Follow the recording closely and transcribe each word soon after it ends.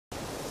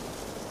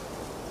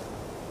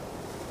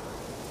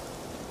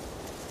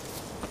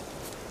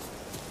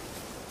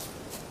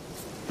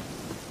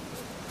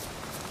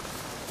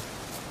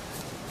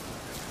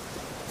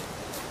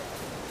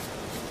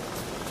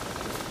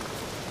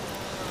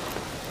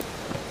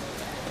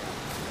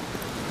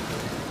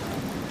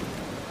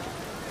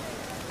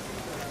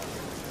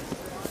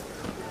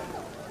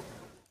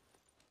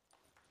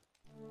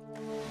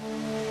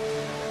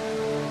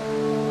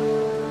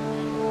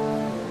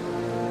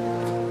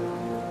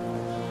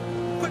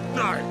Quick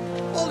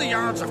now! All the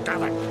yards have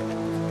gathered.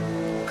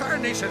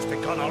 Coronation's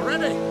begun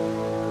already.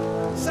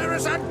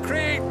 Saracen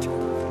Creed!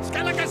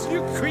 Skellige's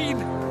new queen!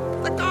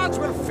 The gods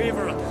will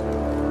favour us!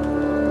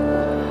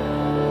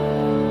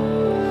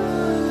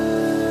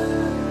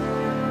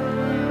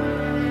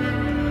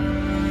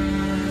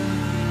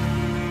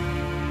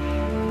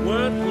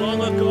 Weren't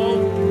long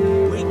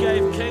ago, we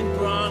gave King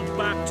Brand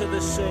back to the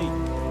sea.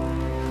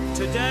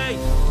 Today,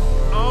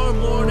 our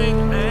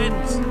mourning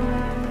ends.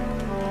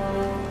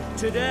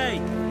 Today,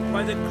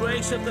 by the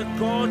grace of the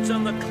gods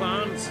and the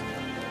clans,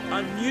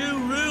 a new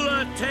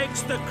ruler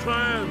takes the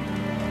crown.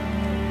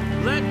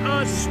 Let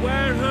us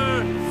swear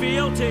her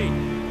fealty.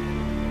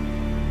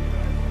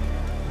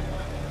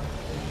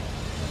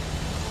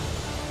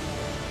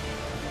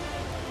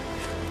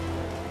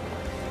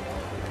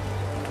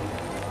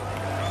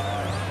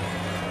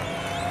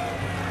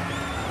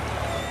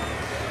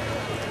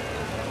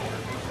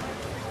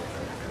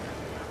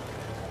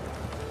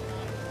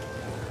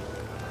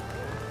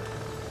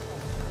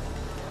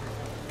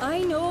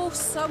 I know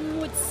some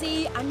would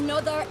see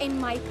another in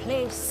my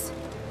place.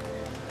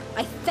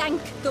 I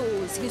thank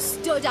those who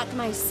stood at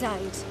my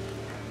side.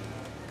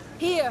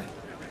 Here,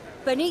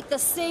 beneath the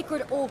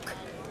sacred oak,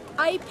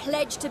 I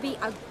pledge to be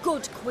a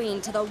good queen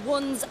to the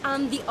ones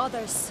and the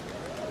others.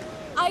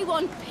 I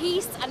want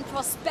peace and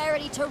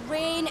prosperity to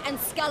reign in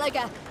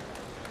Skellige.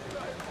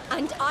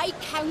 And I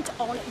count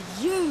on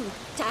you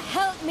to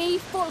help me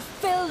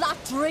fulfill that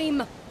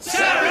dream.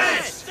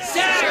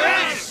 Sarah!